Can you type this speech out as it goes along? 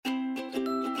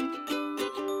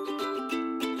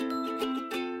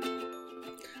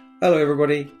Hello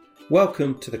everybody,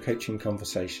 welcome to the Coaching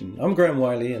Conversation. I'm Graham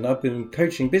Wiley and I've been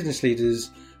coaching business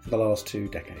leaders for the last 2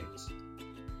 decades.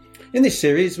 In this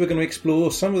series we're going to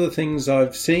explore some of the things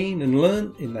I've seen and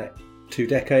learned in that 2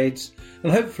 decades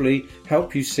and hopefully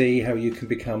help you see how you can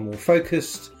become more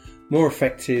focused, more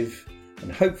effective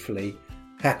and hopefully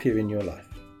happier in your life.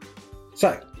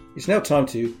 So it's now time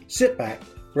to sit back,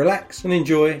 relax and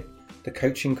enjoy the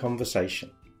Coaching Conversation.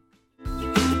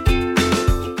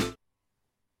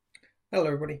 Hello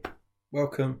everybody,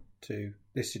 welcome to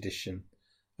this edition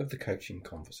of the Coaching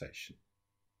Conversation.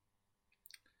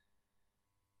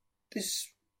 This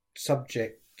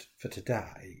subject for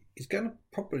today is going to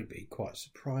probably be quite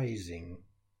surprising.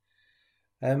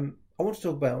 I want to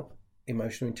talk about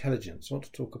emotional intelligence. I want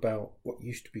to talk about what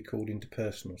used to be called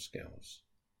interpersonal skills.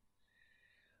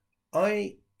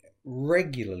 I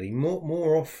regularly,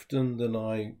 more often than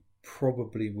I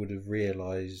probably would have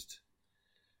realised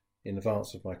in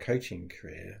advance of my coaching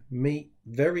career, meet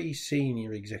very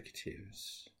senior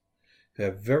executives who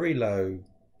have very low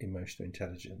emotional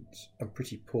intelligence and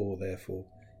pretty poor, therefore,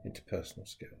 interpersonal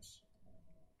skills.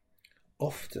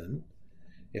 Often,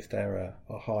 if they're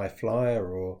a high flyer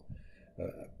or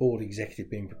a board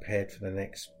executive being prepared for the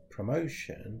next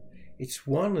promotion, it's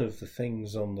one of the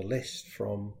things on the list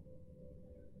from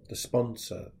the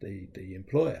sponsor, the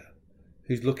employer,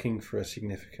 who's looking for a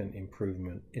significant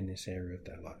improvement in this area of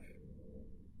their life.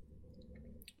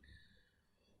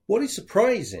 What is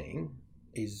surprising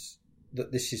is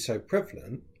that this is so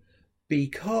prevalent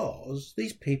because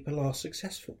these people are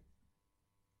successful.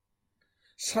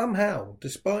 Somehow,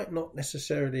 despite not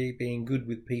necessarily being good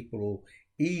with people or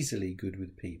easily good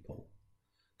with people,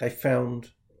 they found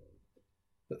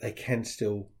that they can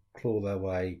still claw their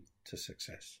way to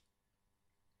success.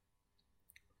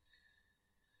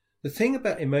 The thing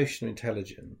about emotional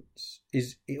intelligence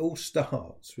is it all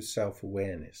starts with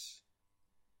self-awareness.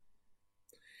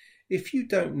 If you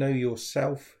don't know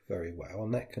yourself very well,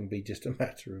 and that can be just a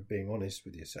matter of being honest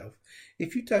with yourself,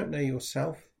 if you don't know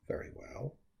yourself very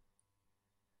well,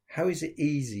 how is it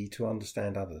easy to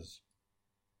understand others?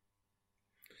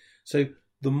 So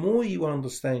the more you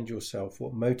understand yourself,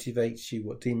 what motivates you,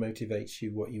 what demotivates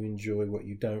you, what you enjoy, what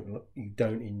you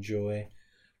don't enjoy,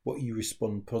 what you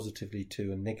respond positively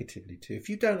to and negatively to, if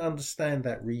you don't understand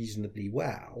that reasonably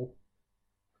well,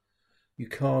 you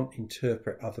can't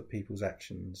interpret other people's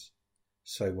actions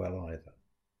so well either.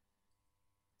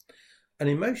 And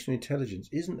emotional intelligence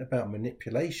isn't about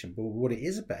manipulation, but what it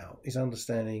is about is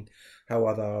understanding how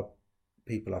other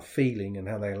people are feeling and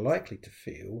how they're likely to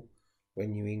feel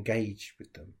when you engage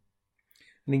with them.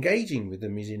 And engaging with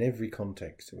them is in every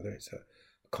context, whether it's a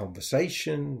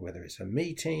conversation, whether it's a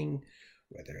meeting,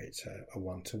 whether it's a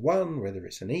one-to-one, whether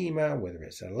it's an email, whether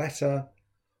it's a letter,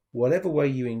 whatever way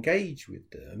you engage with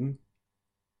them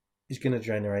is going to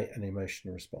generate an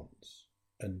emotional response.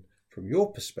 And from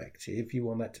your perspective, you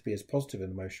want that to be as positive an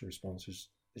emotional response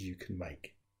as you can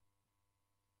make.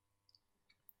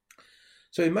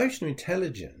 So emotional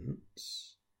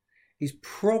intelligence is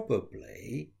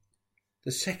probably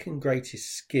the second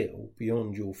greatest skill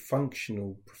beyond your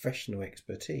functional professional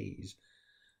expertise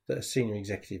that a senior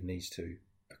executive needs to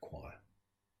acquire.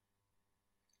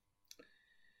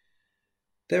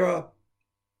 There are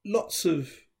lots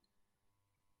of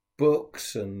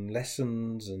books and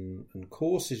lessons and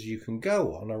courses you can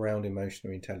go on around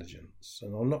emotional intelligence.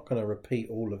 And I'm not going to repeat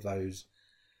all of those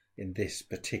in this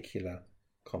particular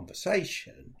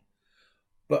conversation,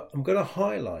 but I'm going to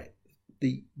highlight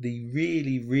the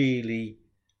really, really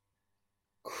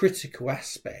critical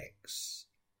aspects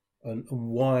and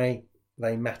why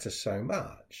they matter so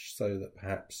much, so that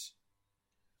perhaps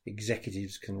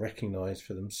executives can recognise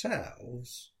for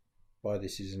themselves why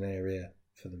this is an area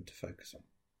for them to focus on.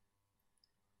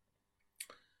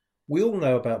 We all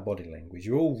know about body language.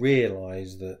 You all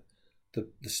realise that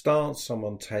the stance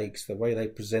someone takes, the way they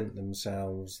present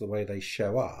themselves, the way they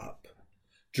show up,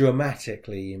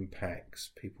 dramatically impacts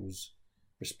people's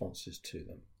responses to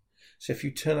them. So if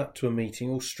you turn up to a meeting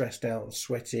all stressed out and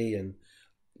sweaty and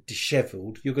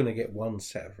dishevelled, you're going to get one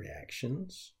set of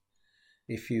reactions.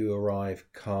 If you arrive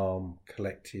calm,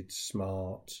 collected,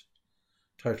 smart,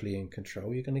 totally in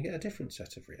control, you're going to get a different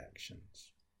set of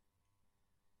reactions.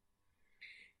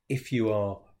 If you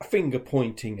are a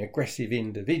finger-pointing, aggressive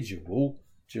individual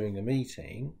during a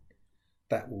meeting,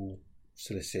 that will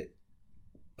solicit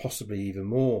possibly even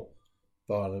more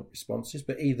violent responses.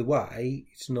 But either way,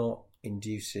 it's not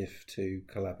inducive to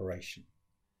collaboration.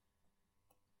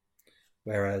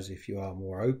 Whereas if you are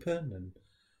more open and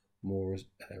more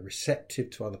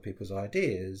receptive to other people's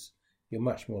ideas, you're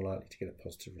much more likely to get a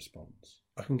positive response.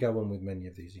 I can go on with many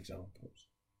of these examples.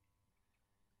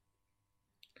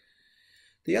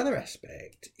 The other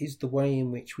aspect is the way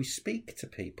in which we speak to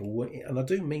people, and I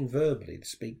do mean verbally to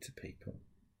speak to people.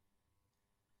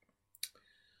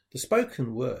 The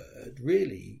spoken word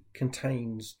really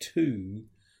contains two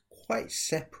quite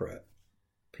separate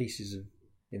pieces of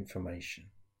information.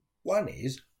 One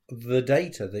is the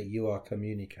data that you are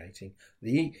communicating,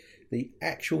 the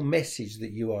actual message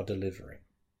that you are delivering.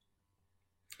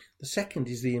 The second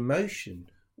is the emotion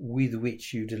with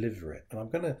which you deliver it. And I'm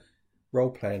going to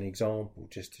role play an example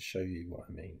just to show you what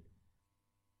I mean.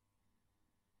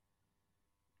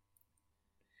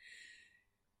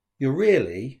 You're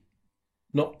really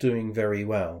not doing very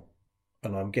well,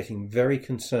 and I'm getting very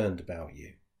concerned about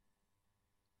you.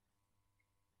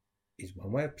 Is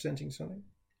one way of presenting something.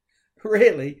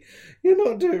 Really, you're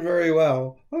not doing very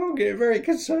well, and I'm getting very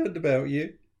concerned about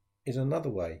you, is another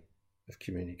way of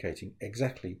communicating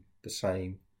exactly the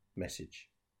same message.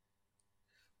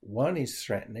 One is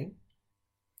threatening,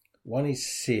 one is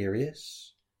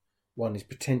serious, one is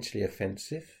potentially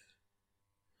offensive,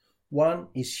 one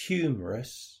is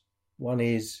humorous, one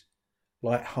is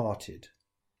light-hearted.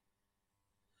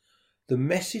 The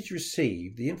message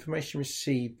received, the information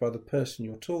received by the person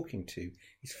you're talking to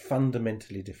is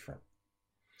fundamentally different.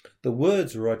 The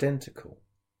words are identical,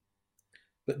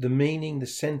 but the meaning, the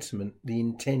sentiment, the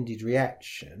intended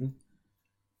reaction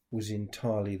was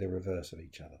entirely the reverse of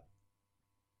each other.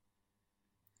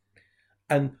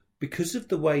 And because of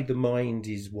the way the mind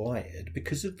is wired,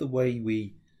 because of the way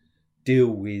we deal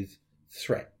with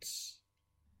threats,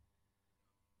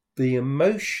 the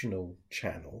emotional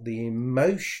channel, the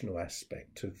emotional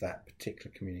aspect of that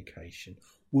particular communication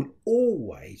will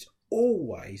always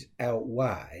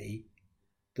outweigh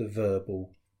the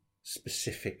verbal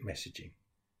specific messaging.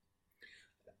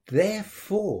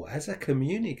 Therefore, as a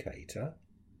communicator,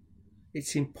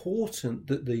 it's important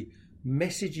that the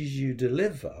messages you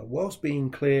deliver, whilst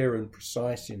being clear and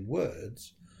precise in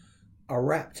words, are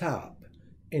wrapped up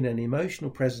in an emotional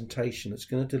presentation that's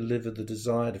going to deliver the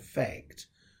desired effect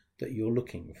that you're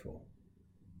looking for.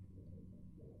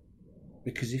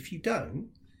 Because if you don't,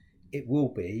 it will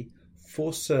be,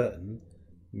 for certain,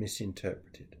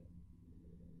 misinterpreted.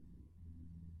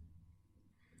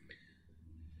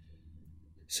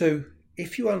 So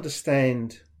if you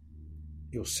understand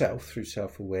yourself through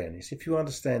self-awareness, if you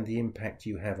understand the impact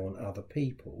you have on other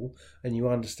people, and you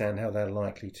understand how they're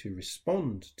likely to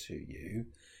respond to you,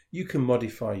 you can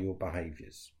modify your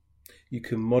behaviours. You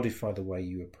can modify the way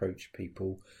you approach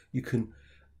people. You can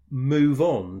move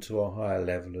on to a higher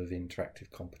level of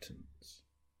interactive competence.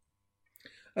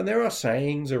 And there are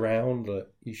sayings around that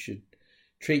you should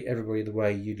treat everybody the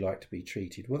way you'd like to be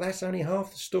treated. Well, that's only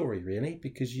half the story, really,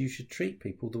 because you should treat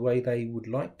people the way they would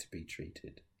like to be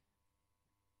treated.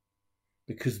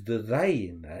 Because the they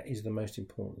in that is the most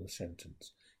important of the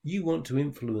sentence. You want to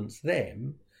influence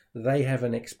them. They have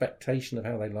an expectation of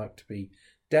how they like to be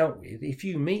dealt with. If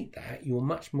you meet that, you're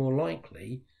much more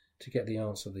likely to get the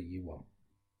answer that you want.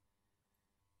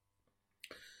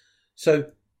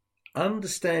 So,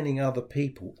 understanding other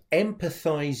people,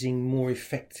 empathizing more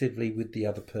effectively with the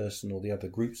other person or the other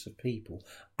groups of people,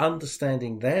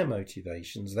 understanding their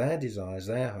motivations, their desires,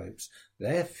 their hopes,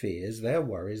 their fears, their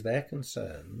worries, their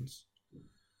concerns,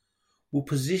 will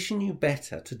position you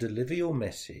better to deliver your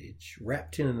message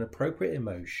wrapped in an appropriate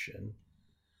emotion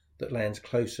that lands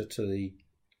closer to the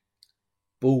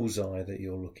bullseye that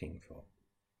you're looking for.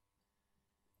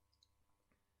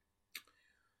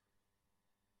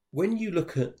 When you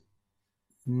look at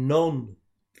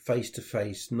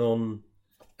non-face-to-face,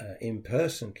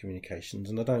 in-person communications,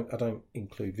 and I don't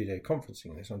include video conferencing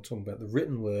in this, I'm talking about the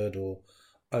written word or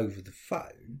over the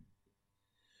phone,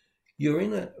 you're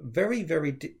in a very,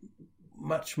 very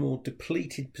much more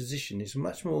depleted position. It's a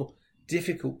much more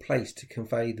difficult place to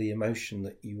convey the emotion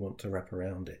that you want to wrap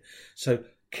around it. So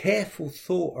careful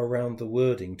thought around the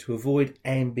wording to avoid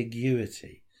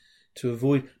ambiguity, to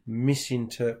avoid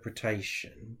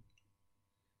misinterpretation,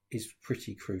 is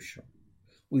pretty crucial.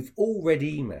 We've all read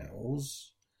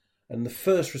emails, and the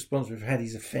first response we've had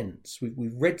is offence.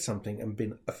 We've read something and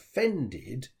been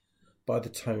offended by the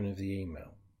tone of the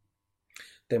email.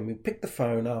 Then we picked the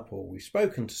phone up, or we've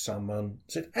spoken to someone,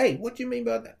 said, "Hey, what do you mean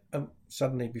by that?" And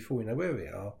suddenly, before we know where we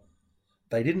are,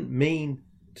 they didn't mean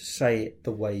to say it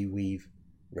the way we've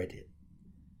read it.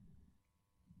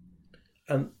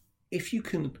 And if you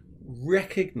can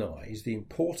recognise the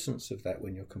importance of that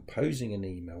when you're composing an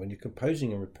email, when you're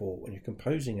composing a report, when you're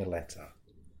composing a letter,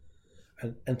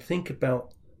 and think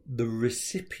about the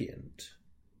recipient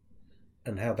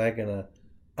and how they're going to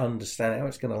understand, how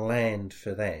it's going to land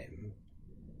for them,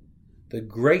 the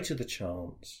greater the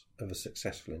chance of a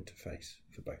successful interface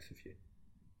for both of you.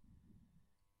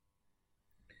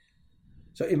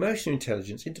 So emotional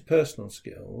intelligence, interpersonal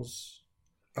skills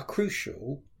are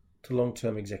crucial to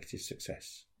long-term executive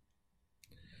success.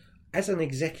 As an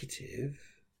executive,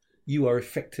 you are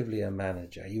effectively a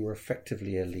manager, you are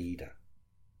effectively a leader.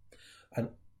 And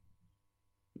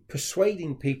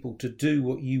persuading people to do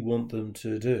what you want them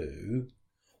to do,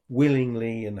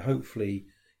 willingly and hopefully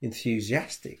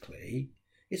enthusiastically,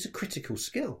 is a critical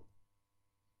skill.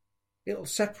 It'll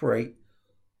separate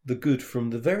the good from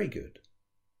the very good.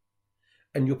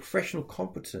 And your professional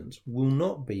competence will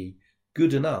not be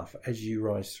good enough as you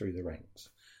rise through the ranks.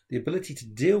 The ability to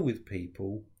deal with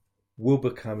people will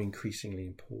become increasingly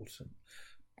important.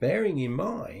 Bearing in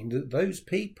mind that those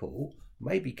people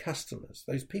may be customers,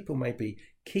 those people may be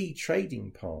key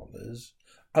trading partners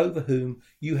over whom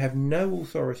you have no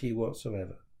authority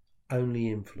whatsoever, only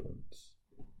influence.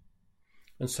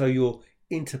 And so your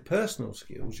interpersonal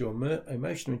skills, your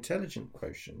emotional intelligence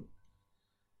quotient,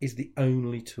 is the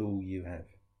only tool you have.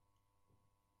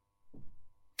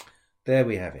 There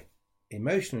we have it.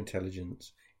 Emotional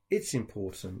intelligence, its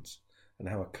importance, and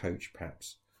how a coach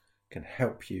perhaps can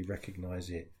help you recognise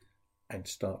it and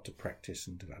start to practice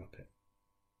and develop it.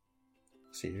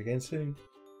 See you again soon.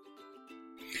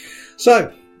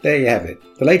 So, there you have it.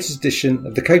 The latest edition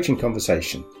of the Coaching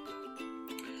Conversation.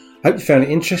 Hope you found it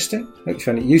interesting. Hope you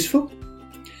found it useful.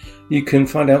 You can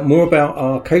find out more about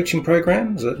our coaching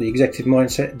programs at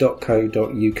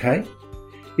theexecutivemindset.co.uk.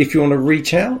 If you want to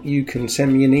reach out, you can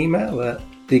send me an email at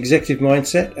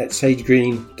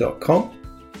theexecutivemindset@sagegreen.com.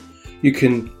 You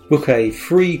can book a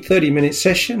free 30-minute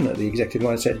session at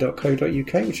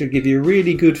theexecutivemindset.co.uk, which will give you a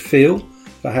really good feel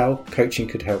for how coaching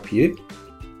could help you.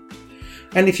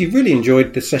 And if you've really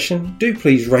enjoyed the session, do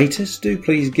please rate us, do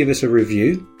please give us a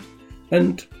review.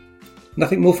 And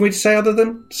nothing more for me to say other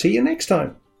than see you next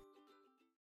time.